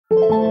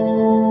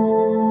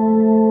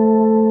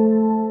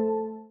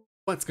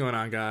What's going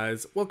on,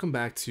 guys? Welcome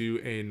back to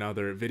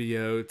another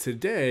video.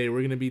 Today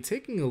we're going to be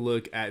taking a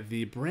look at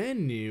the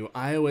brand new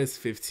iOS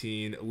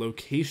 15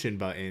 location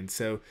button.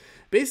 So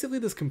basically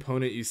this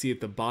component you see at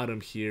the bottom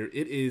here,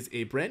 it is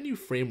a brand new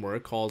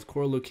framework called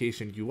Core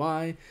Location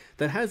UI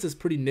that has this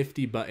pretty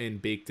nifty button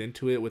baked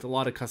into it with a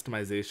lot of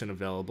customization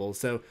available.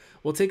 So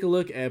we'll take a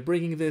look at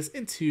bringing this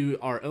into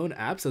our own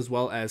apps as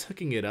well as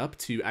hooking it up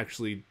to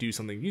actually do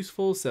something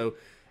useful. So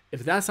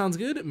if that sounds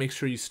good, make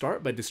sure you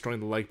start by destroying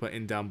the like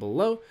button down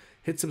below.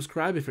 Hit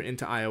subscribe if you're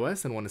into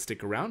iOS and want to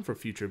stick around for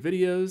future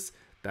videos.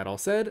 That all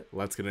said,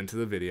 let's get into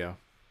the video.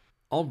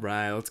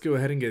 Alright, let's go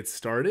ahead and get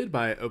started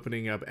by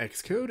opening up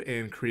Xcode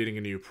and creating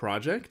a new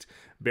project.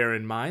 Bear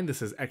in mind,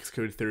 this is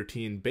Xcode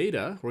 13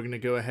 beta. We're going to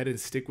go ahead and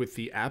stick with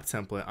the app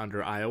template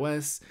under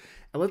iOS.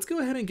 And let's go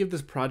ahead and give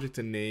this project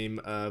a name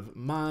of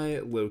My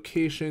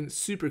Location.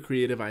 Super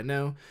creative, I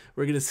know.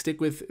 We're going to stick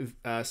with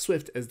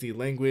Swift as the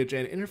language,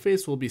 and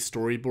interface will be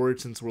storyboard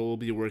since we'll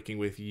be working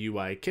with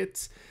UI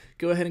kits.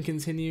 Go ahead and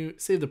continue,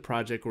 save the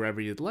project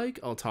wherever you'd like.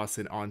 I'll toss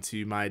it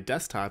onto my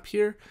desktop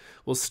here.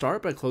 We'll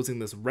start by closing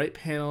this right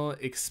panel,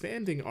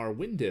 expanding our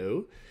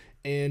window,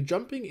 and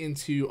jumping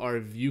into our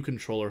view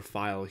controller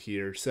file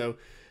here. So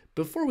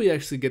before we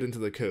actually get into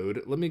the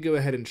code, let me go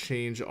ahead and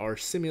change our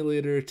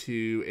simulator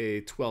to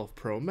a 12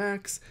 Pro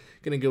Max.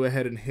 Gonna go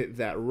ahead and hit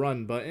that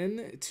run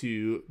button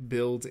to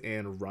build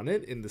and run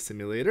it in the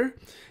simulator.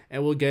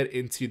 And we'll get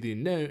into the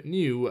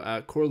new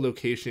Core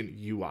Location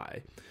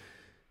UI.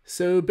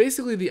 So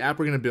basically the app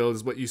we're going to build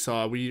is what you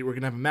saw. We're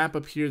going to have a map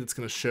up here that's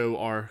going to show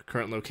our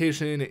current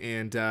location,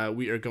 and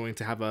we are going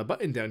to have a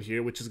button down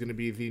here, which is going to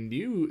be the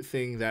new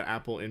thing that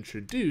Apple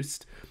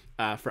introduced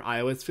for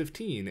iOS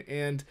 15.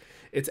 And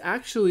it's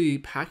actually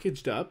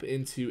packaged up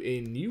into a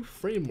new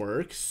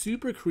framework,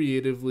 super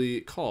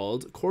creatively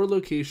called Core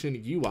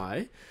Location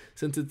UI,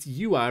 since it's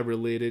UI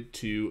related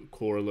to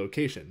core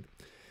location.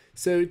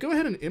 So go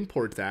ahead and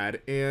import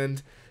that,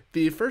 and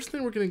the first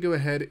thing we're going to go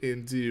ahead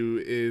and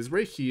do is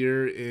right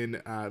here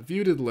in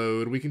view to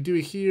load. We can do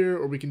it here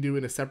or we can do it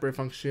in a separate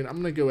function.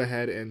 I'm going to go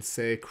ahead and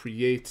say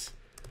create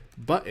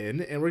button,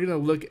 and we're going to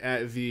look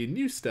at the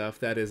new stuff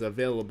that is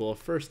available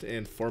first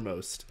and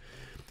foremost.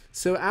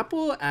 So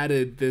Apple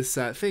added this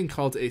thing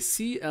called a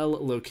CL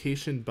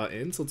location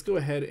button. So let's go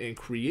ahead and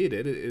create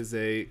it. It is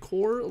a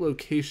core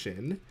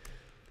location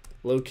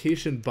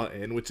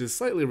button, which is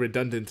slightly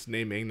redundant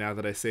naming now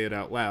that I say it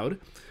out loud.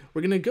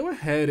 We're going to go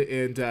ahead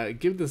and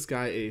give this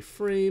guy a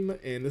frame,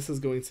 and this is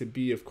going to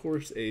be, of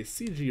course, a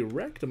CG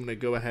rect. I'm going to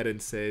go ahead and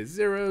say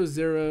 0,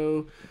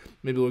 0.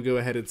 Maybe we'll go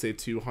ahead and say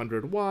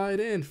 200 wide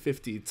and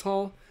 50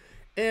 tall.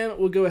 And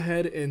we'll go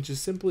ahead and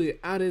just simply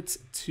add it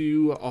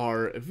to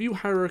our view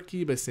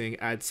hierarchy by saying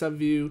add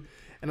subview.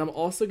 And I'm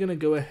also going to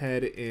go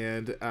ahead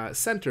and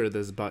center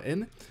this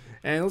button.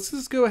 And let's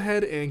just go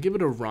ahead and give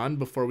it a run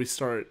before we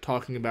start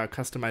talking about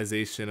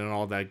customization and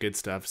all that good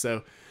stuff.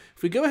 So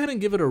if we go ahead and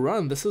give it a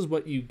run, this is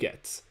what you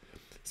get.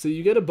 So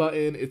you get a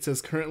button, it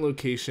says current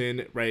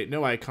location, right?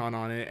 No icon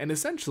on it. And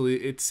essentially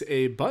it's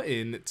a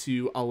button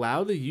to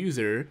allow the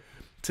user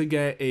to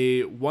get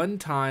a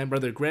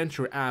grant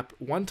your app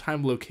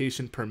one-time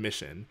location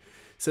permission.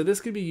 So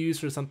this could be used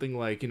for something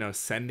like,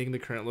 sending the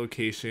current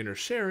location or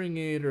sharing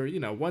it or,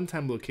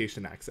 one-time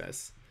location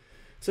access.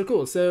 So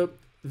cool. So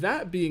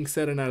that being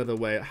said and out of the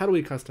way, how do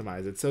we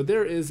customize it? So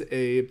there is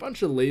a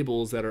bunch of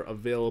labels that are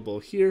available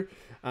here.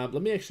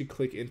 Let me actually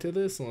click into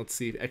this and let's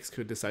see if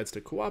Xcode decides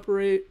to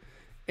cooperate.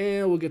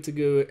 And we'll get to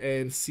go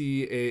and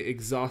see an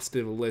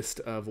exhaustive list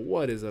of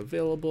what is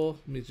available.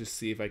 Let me just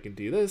see if I can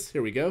do this.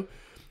 Here we go.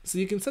 So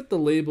you can set the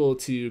label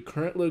to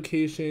current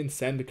location,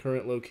 send to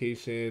current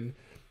location,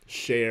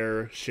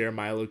 share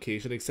my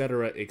location,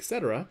 etc.,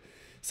 etc.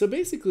 So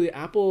basically,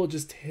 Apple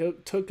just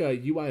took a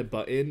UI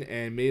button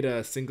and made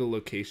a single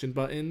location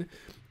button,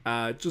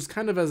 just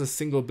kind of as a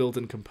single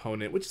built-in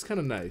component, which is kind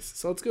of nice.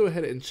 So let's go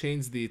ahead and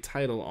change the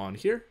title on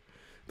here,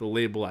 the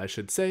label I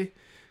should say.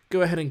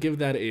 Go ahead and give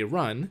that a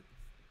run,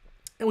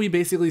 and we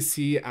basically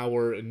see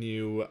our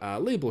new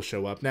label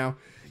show up. Now,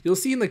 you'll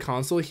see in the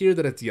console here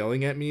that it's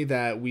yelling at me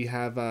that we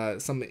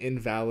have some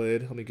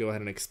invalid. Let me go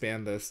ahead and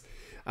expand this.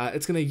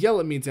 It's going to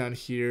yell at me down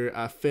here,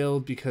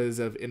 failed because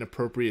of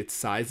inappropriate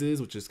sizes,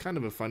 which is kind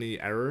of a funny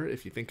error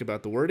if you think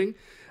about the wording.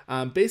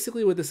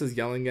 Basically what this is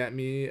yelling at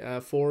me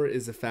for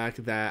is the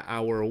fact that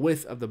our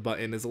width of the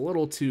button is a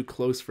little too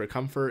close for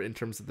comfort in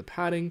terms of the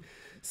padding.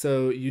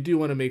 So you do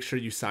want to make sure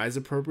you size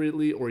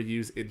appropriately or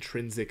use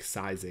intrinsic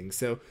sizing.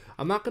 So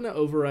I'm not going to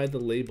override the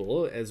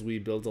label as we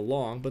build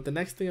along, but the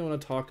next thing I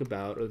want to talk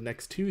about, or the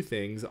next two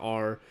things,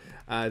 are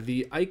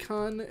the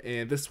icon,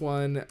 and this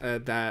one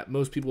that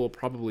most people will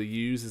probably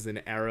use is an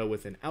arrow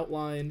with an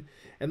outline.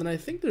 And then I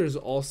think there's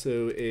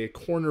also a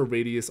corner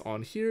radius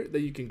on here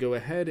that you can go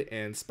ahead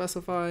and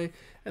specify,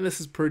 and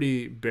this is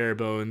pretty bare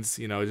bones,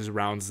 it just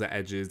rounds the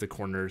edges, the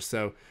corners,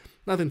 so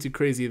nothing too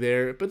crazy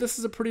there, but this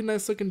is a pretty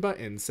nice looking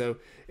button. So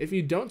if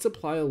you don't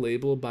supply a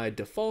label by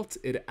default,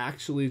 it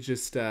actually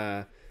just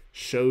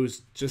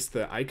shows just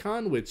the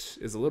icon, which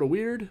is a little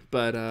weird,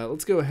 but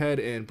let's go ahead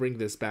and bring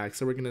this back.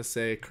 So we're going to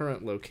say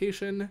current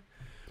location,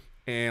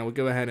 And we'll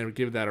go ahead and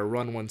give that a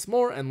run once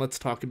more, and let's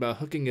talk about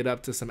hooking it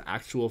up to some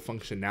actual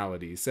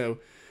functionality. So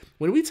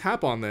when we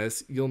tap on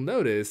this, you'll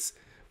notice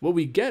what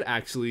we get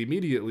actually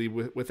immediately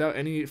without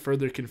any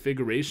further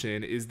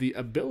configuration is the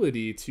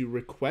ability to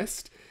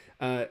request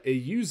a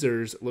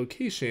user's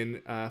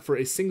location for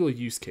a single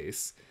use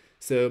case.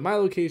 So my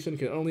location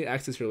can only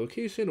access your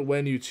location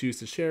when you choose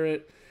to share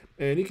it.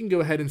 And you can go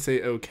ahead and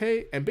say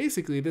okay, and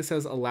basically this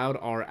has allowed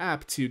our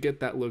app to get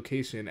that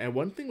location. And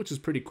one thing which is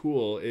pretty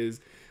cool is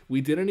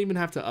we didn't even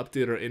have to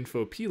update our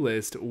info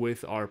plist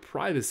with our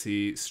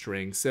privacy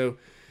string. So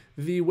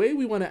the way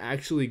we want to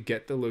actually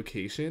get the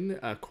location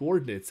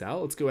coordinates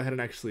out, let's go ahead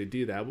and actually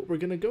do that. What we're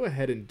going to go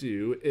ahead and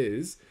do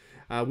is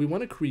we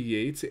want to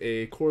create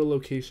a core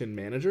location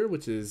manager,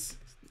 which is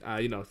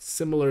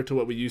similar to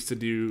what we used to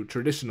do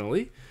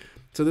traditionally.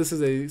 So this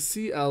is a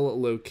CL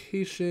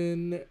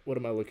location, what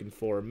am I looking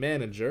for?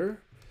 Manager.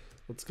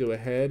 Let's go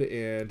ahead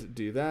and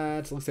do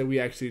that. Looks like we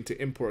actually need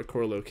to import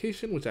core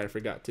location, which I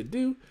forgot to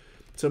do.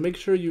 So make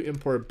sure you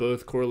import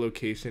both core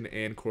location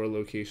and core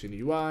location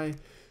UI,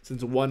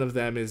 since one of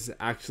them is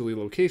actually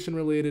location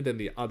related and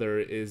the other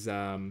is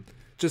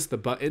just the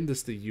button,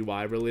 just the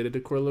UI related to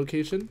core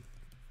location.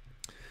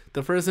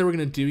 The first thing we're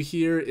going to do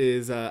here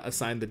is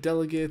assign the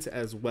delegate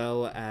as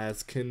well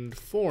as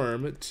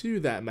conform to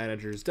that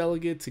manager's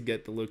delegate to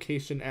get the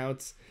location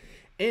out.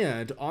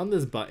 And on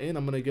this button,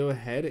 I'm going to go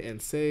ahead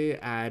and say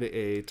add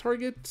a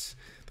target.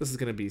 This is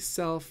going to be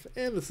self,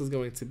 and this is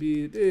going to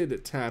be the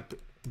tap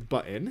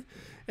button.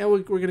 And we're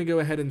going to go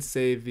ahead and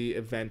say the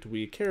event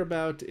we care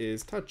about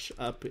is touch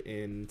up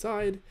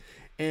inside.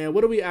 And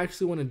what do we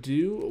actually want to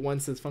do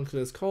once this function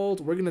is called?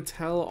 We're going to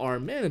tell our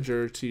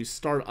manager to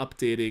start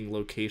updating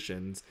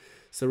locations.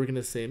 So we're going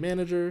to say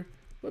manager,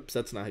 whoops,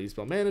 that's not how you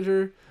spell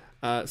manager,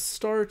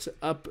 start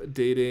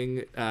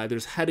updating,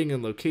 there's heading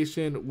and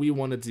location, we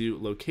want to do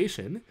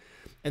location.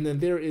 And then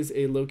there is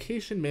a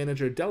location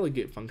manager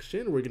delegate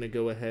function we're going to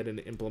go ahead and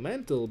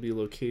implement. It'll be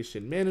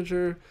location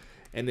manager,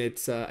 and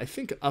it's, I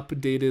think,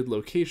 updated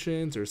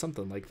locations or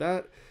something like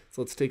that.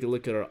 So let's take a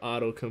look at our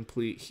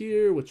autocomplete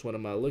here. Which one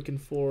am I looking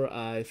for?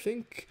 I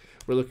think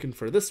we're looking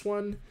for this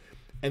one.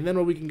 And then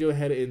what we can go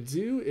ahead and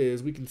do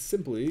is we can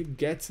simply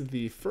get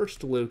the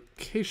first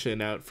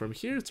location out from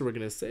here. So we're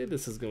going to say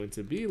this is going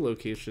to be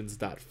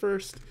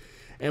locations.first.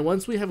 And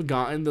once we have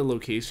gotten the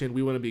location,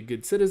 we want to be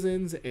good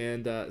citizens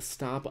and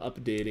stop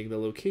updating the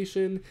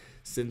location,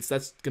 since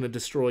that's going to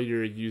destroy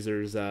your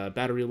user's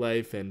battery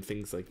life and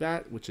things like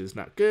that, which is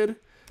not good.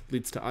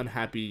 Leads to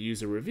unhappy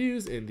user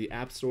reviews in the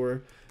App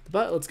Store.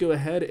 But let's go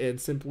ahead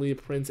and simply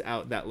print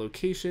out that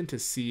location to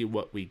see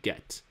what we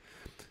get.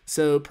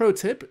 So pro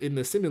tip, in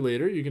the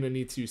simulator, you're going to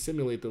need to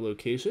simulate the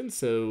location.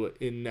 So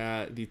in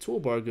the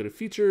toolbar, go to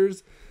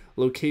features,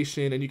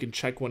 location, and you can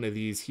check one of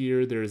these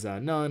here. There's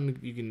none.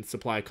 You can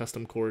supply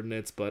custom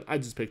coordinates, but I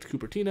just picked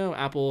Cupertino,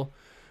 Apple.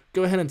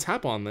 Go ahead and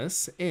tap on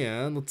this,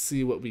 and let's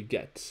see what we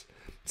get.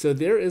 So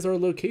there is our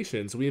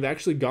location. So we've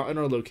actually gotten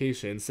our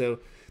location. So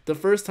the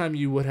first time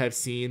you would have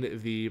seen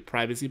the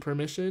privacy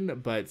permission,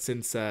 but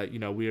since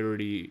we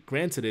already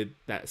granted it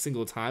that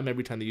single time,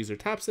 every time the user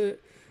taps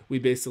it, we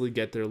basically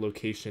get their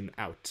location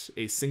out,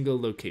 a single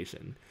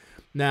location.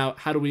 Now,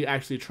 how do we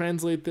actually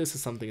translate this to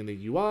something in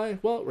the UI?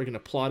 Well, we're going to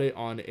plot it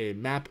on a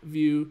map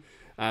view.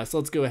 So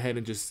let's go ahead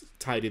and just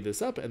tidy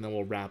this up, and then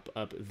we'll wrap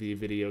up the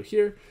video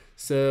here.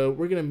 So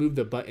we're going to move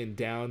the button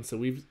down. So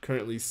we've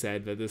currently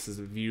said that this is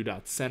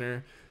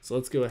view.center. So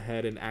let's go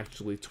ahead and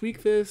actually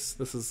tweak this.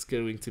 This is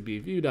going to be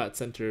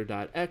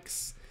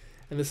view.center.x,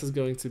 and this is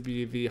going to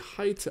be the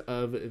height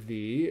of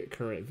the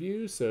current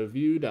view. So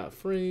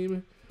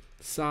view.frame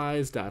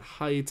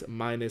size.height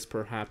minus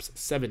perhaps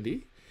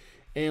 70.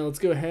 And let's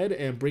go ahead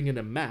and bring in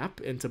a map.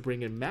 And to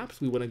bring in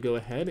maps, we want to go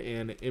ahead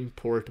and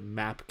import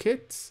map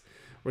kits.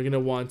 We're going to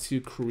want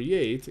to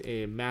create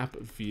a map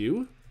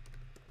view,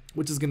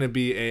 which is going to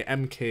be a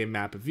MK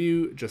map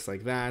view, just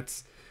like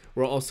that.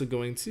 We're also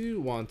going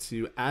to want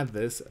to add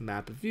this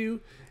map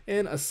view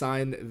and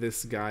assign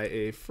this guy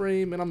a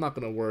frame. And I'm not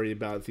going to worry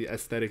about the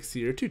aesthetics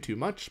here too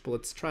much, but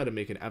let's try to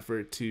make an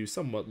effort to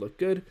somewhat look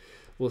good.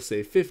 We'll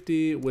say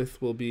 50,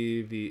 width will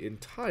be the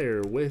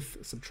entire width,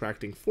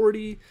 subtracting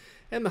 40,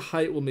 and the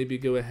height will maybe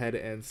go ahead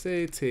and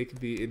say take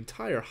the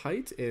entire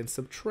height and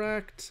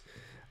subtract,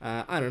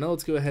 I don't know,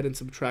 let's go ahead and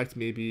subtract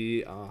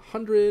maybe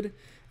 100,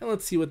 and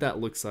let's see what that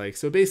looks like.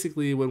 So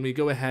basically, when we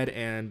go ahead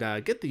and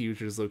get the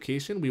user's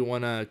location, we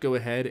want to go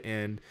ahead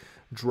and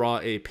draw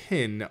a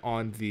pin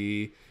on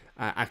the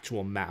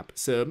actual map.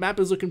 So map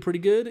is looking pretty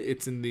good.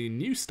 It's in the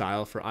new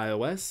style for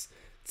iOS.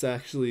 It's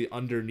actually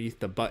underneath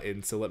the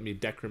button, so let me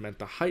decrement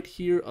the height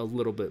here a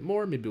little bit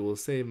more. Maybe we'll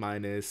say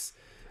minus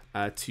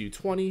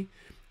 220.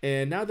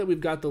 And now that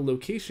we've got the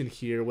location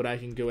here, what I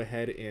can go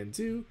ahead and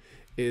do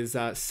is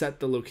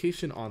set the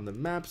location on the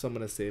map. So I'm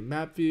going to say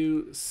map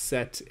view,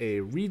 set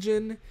a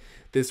region.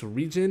 This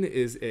region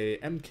is a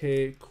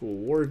MK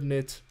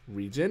coordinate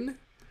region.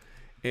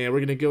 And we're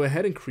going to go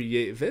ahead and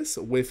create this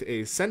with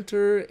a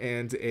center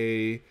and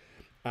a,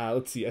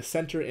 a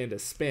center and a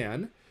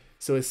span.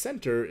 So a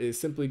center is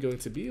simply going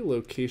to be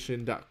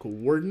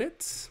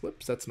location.coordinates.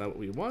 Whoops, that's not what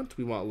we want.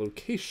 We want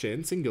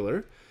location,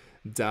 singular,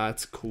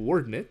 dot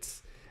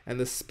coordinates. And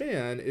the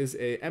span is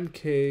a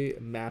mk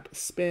map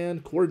span,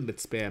 coordinate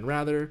span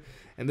rather.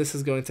 And this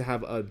is going to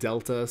have a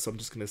delta, so I'm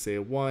just going to say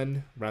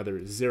 1, rather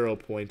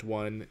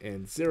 0.1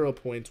 and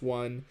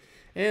 0.1.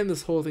 And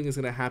this whole thing is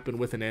going to happen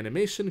with an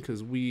animation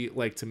because we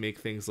like to make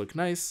things look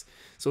nice.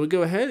 So we'll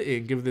go ahead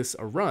and give this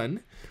a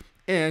run.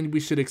 And we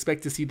should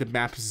expect to see the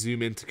map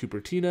zoom into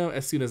Cupertino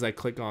as soon as I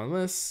click on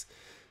this.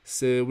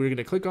 So we're going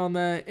to click on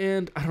that,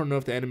 and I don't know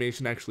if the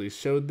animation actually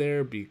showed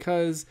there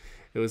because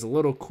it was a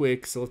little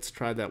quick, so let's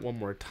try that one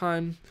more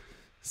time.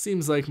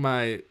 Seems like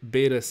my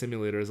beta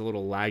simulator is a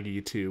little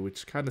laggy too,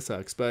 which kind of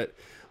sucks, but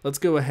let's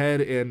go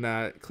ahead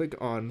and click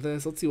on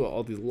this. Let's see what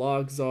all these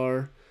logs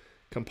are.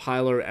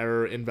 Compiler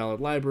error, invalid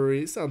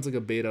library. Sounds like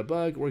a beta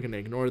bug. We're going to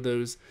ignore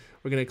those.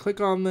 We're going to click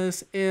on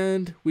this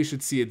and we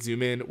should see it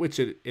zoom in, which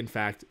it in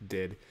fact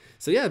did.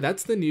 So yeah,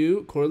 that's the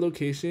new core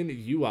location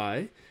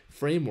UI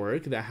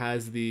framework that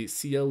has the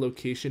CL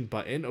location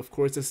button. Of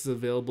course, this is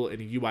available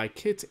in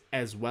UIKit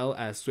as well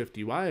as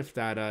SwiftUI if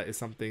that is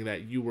something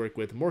that you work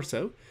with more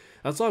so.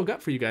 That's all I've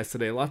got for you guys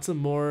today. Lots of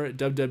more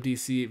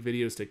WWDC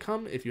videos to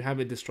come. If you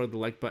haven't destroyed the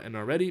like button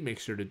already, make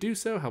sure to do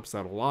so. Helps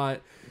out a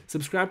lot.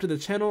 Subscribe to the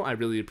channel. I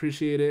really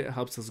appreciate it. It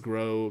helps us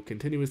grow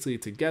continuously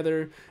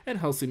together and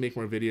helps me make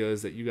more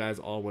videos that you guys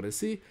all want to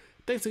see.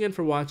 Thanks again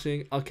for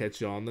watching. I'll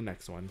catch you on the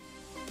next one.